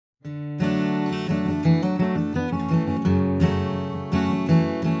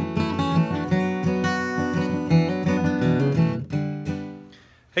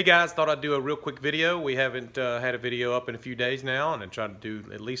Hey guys, thought I'd do a real quick video. We haven't had a video up in a few days now, and I'm trying to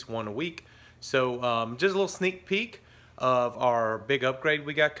do at least one a week. So just a little sneak peek of our big upgrade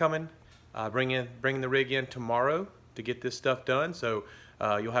we got coming. Bringing the rig in tomorrow to get this stuff done. So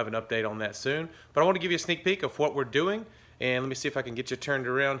you'll have an update on that soon. But I want to give you a sneak peek of what we're doing, and let me see if I can get you turned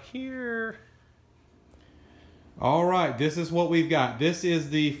around here. All right, this is what we've got. This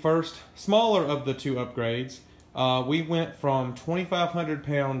is the first smaller of the two upgrades. We went from 2,500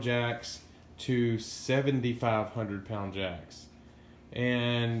 pound jacks to 7,500 pound jacks.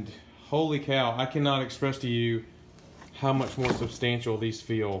 And holy cow, I cannot express to you how much more substantial these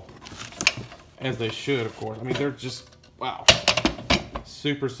feel, as they should, of course. I mean, they're just, wow,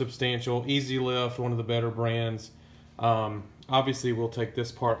 super substantial. eaz-lift, one of the better brands. Obviously, we'll take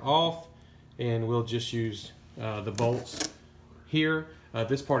this part off and we'll just use the bolts here.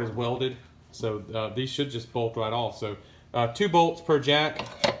 This part is welded, so these should just bolt right off. So 2 bolts per jack,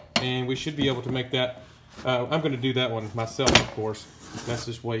 and we should be able to make that. I'm going to do that one myself, of course. That's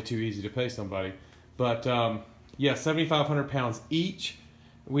just way too easy to pay somebody. But yeah, 7,500 pounds each.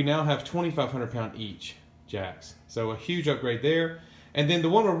 We now have 2,500 pound each jacks. So a huge upgrade there. And then the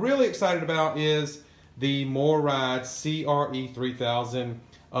one we're really excited about is the MORryde CRE 3000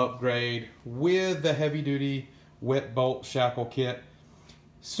 upgrade with the heavy duty wet bolt shackle kit.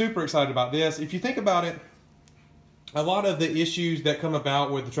 Super excited about this. If you think about it, a lot of the issues that come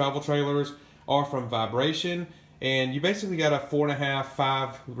about with the travel trailers are from vibration, and you basically got a 4.5,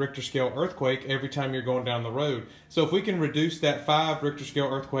 5 Richter scale earthquake every time you're going down the road. So if we can reduce that 5 Richter scale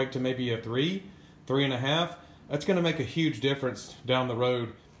earthquake to maybe a 3, 3.5, that's going to make a huge difference down the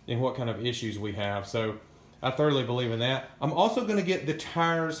road in what kind of issues we have. So I thoroughly believe in that. I'm also going to get the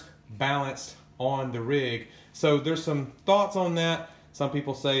tires balanced on the rig. So there's some thoughts on that. Some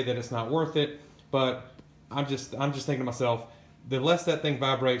people say that it's not worth it, but I'm just thinking to myself, the less that thing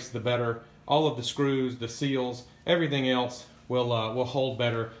vibrates, the better. All of the screws, the seals, everything else will hold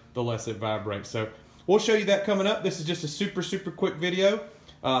better the less it vibrates. So we'll show you that coming up. This is just a super quick video.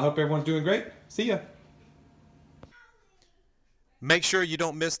 I hope everyone's doing great. See ya. Make sure you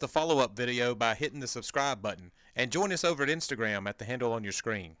don't miss the follow-up video by hitting the subscribe button, and join us over at Instagram at the handle on your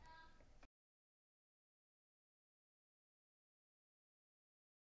screen.